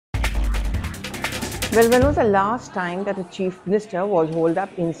Well, when was the last time that a chief minister was holed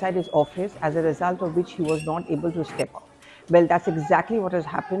up inside his office as a result of which he was not able to step out? Well, that's exactly what has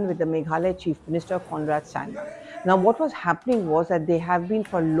happened with the Meghalaya chief minister, Conrad Sangma. Now, what was happening was that there have been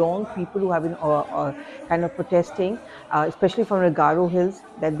for long people who have been kind of protesting, especially from the Garo Hills,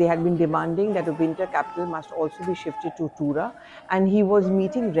 that they had been demanding that the winter capital must also be shifted to Tura. And he was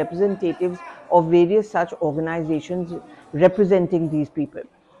meeting representatives of various such organizations representing these people.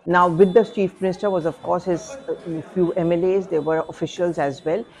 Now, with the chief minister was, of course, his few MLAs, there were officials as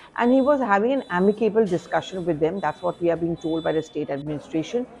well, and he was having an amicable discussion with them. That's what we are being told by the state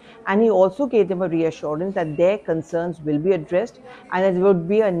administration. And he also gave them a reassurance that their concerns will be addressed and that there would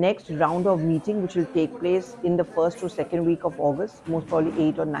be a next round of meeting which will take place in the first or second week of August, most probably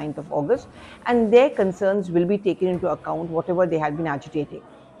 8th or 9th of August, and their concerns will be taken into account, whatever they had been agitating.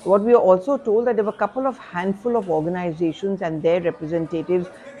 What we are also told that there were a couple of handful of organizations and their representatives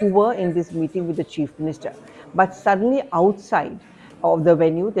who were in this meeting with the chief minister. But suddenly outside of the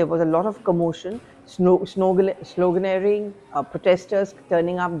venue, there was a lot of commotion, sloganeering, protesters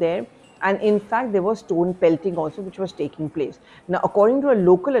turning up there. And in fact, there was stone pelting also, which was taking place. Now, according to a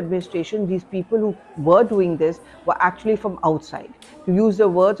local administration, these people who were doing this were actually from outside. To use the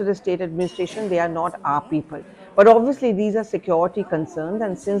words of the state administration, they are not our people. But obviously, these are security concerns.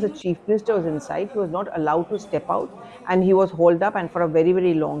 And since the chief minister was inside, he was not allowed to step out and he was holed up and for a very,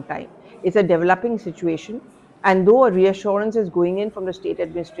 very long time. It's a developing situation. And though a reassurance is going in from the state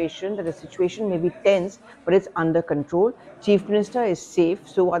administration that the situation may be tense, but it's under control, Chief Minister is safe,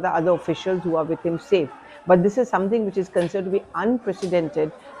 so are the other officials who are with him safe. But this is something which is considered to be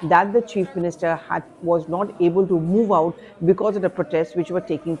unprecedented that the Chief Minister was not able to move out because of the protests which were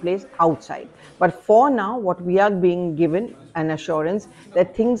taking place outside. But for now, what we are being given an assurance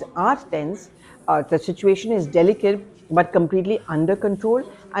that things are tense, the situation is delicate, but completely under control.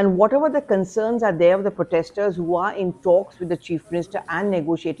 And whatever the concerns are there of the protesters who are in talks with the chief minister and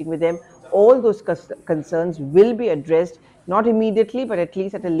negotiating with them, all those concerns will be addressed, not immediately, but at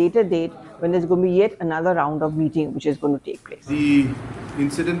least at a later date when there's going to be yet another round of meeting which is going to take place. The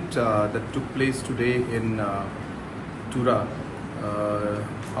incident that took place today in Tura,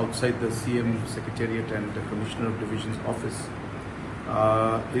 outside the CM Secretariat and the Commissioner of Division's office,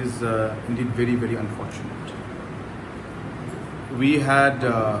 is indeed very, very unfortunate. We had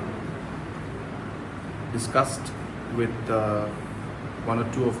discussed with one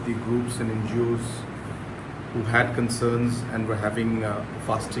or two of the groups and NGOs who had concerns and were having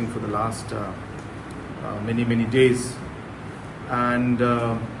fasting for the last many days. And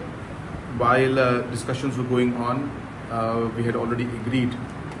while discussions were going on, we had already agreed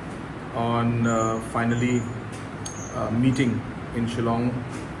on finally meeting in Shillong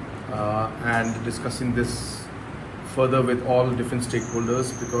and discussing this further with all different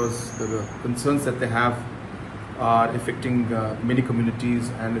stakeholders, because the concerns that they have are affecting many communities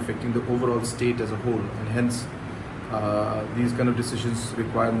and affecting the overall state as a whole, and hence these kind of decisions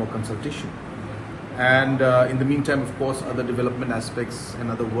require more consultation. And in the meantime, of course, other development aspects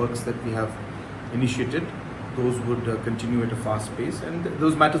and other works that we have initiated, those would continue at a fast pace, and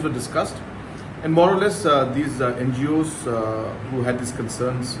those matters were discussed. And more or less these NGOs who had these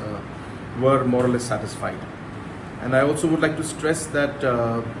concerns were more or less satisfied. And I also would like to stress that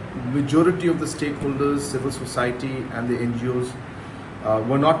majority of the stakeholders, civil society and the NGOs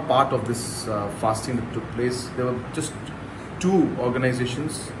were not part of this fasting that took place. There were just 2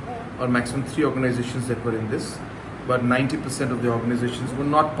 organizations or maximum 3 organizations that were in this, but 90% of the organizations were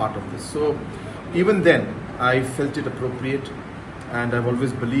not part of this. So even then I felt it appropriate, and I've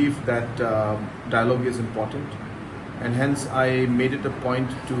always believed that dialogue is important, and hence I made it a point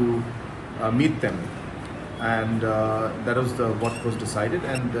to meet them. And that was what was decided.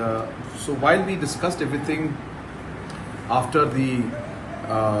 And so while we discussed everything, after the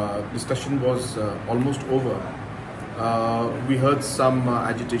discussion was almost over, we heard some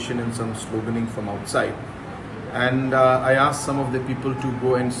agitation and some sloganing from outside. And I asked some of the people to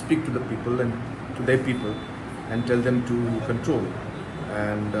go and speak to the people and to their people and tell them to control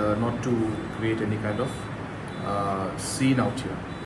and not to create any kind of scene out here.